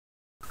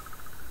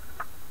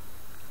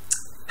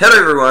Hello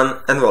everyone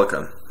and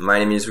welcome. My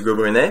name is Hugo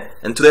Brunet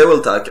and today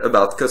we'll talk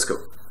about Costco.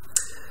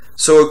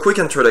 So a quick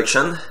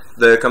introduction.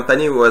 The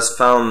company was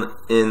founded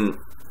in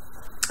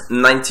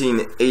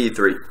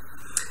 1983.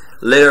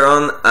 Later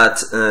on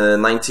at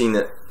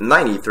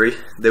 1993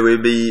 there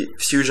will be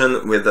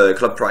fusion with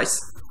Club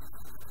Price.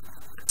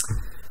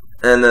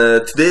 And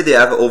today they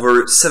have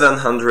over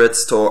 700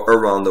 stores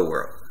around the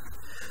world.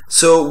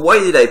 So why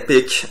did I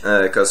pick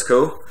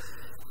Costco?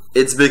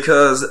 It's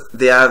because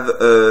they have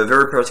a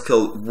very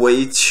practical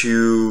way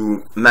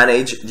to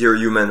manage their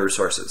human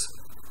resources.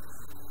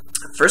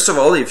 First of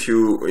all, if we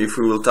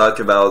will talk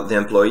about the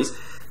employees,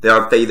 they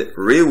are paid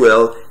really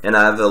well and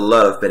have a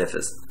lot of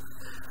benefits.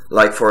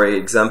 Like for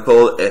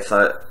example,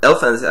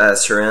 health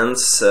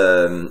assurance,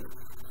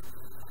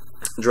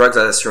 drugs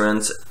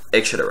assurance,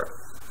 etc.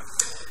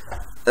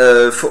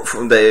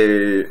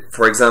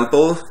 For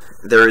example,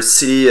 there is a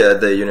city at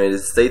the United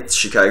States,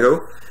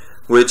 Chicago,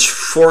 which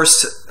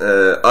forced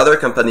other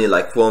companies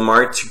like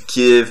Walmart to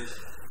give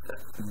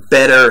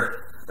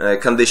better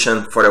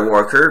condition for the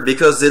worker,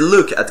 because they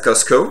look at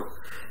Costco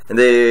and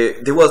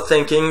they were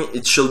thinking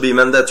it should be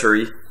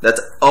mandatory that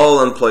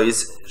all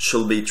employees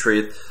should be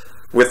treated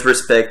with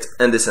respect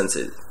and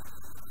decency.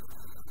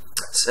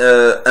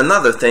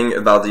 Another thing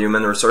about the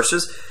human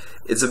resources,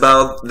 it's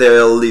about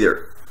their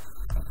leader.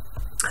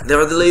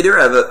 Their leader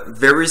have a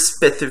very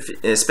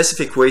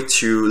specific way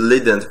to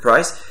lead the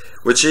enterprise,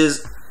 which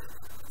is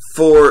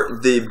for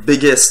the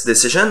biggest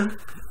decision,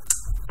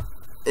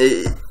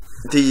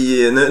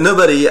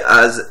 nobody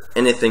has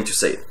anything to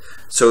say.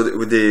 So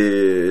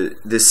the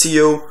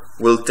CEO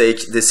will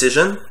take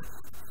decision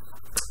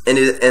and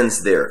it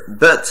ends there.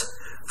 But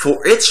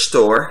for each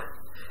store,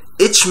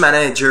 each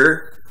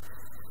manager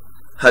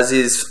has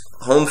his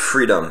own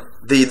freedom.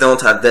 They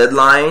don't have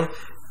deadline.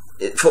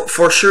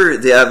 For sure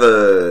they have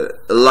a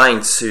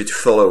line to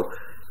follow,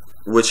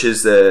 which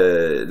is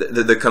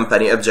the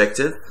company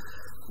objective.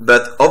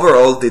 But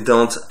overall, they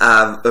don't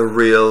have a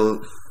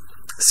real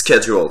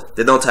schedule.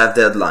 They don't have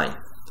deadline.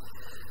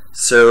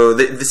 So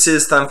this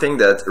is something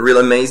that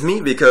really amazes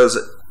me, because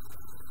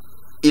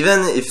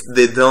even if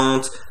they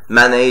don't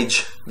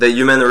manage the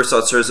human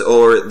resources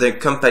or the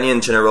company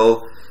in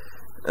general,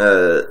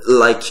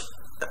 like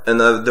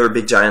another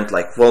big giant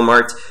like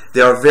Walmart,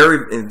 they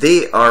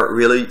are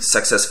really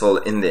successful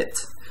in it.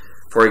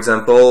 For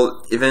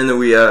example, even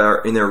we are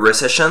in a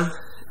recession,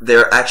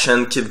 their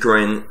action keep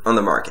growing on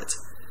the market.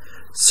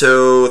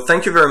 So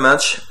thank you very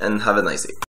much and have a nice day.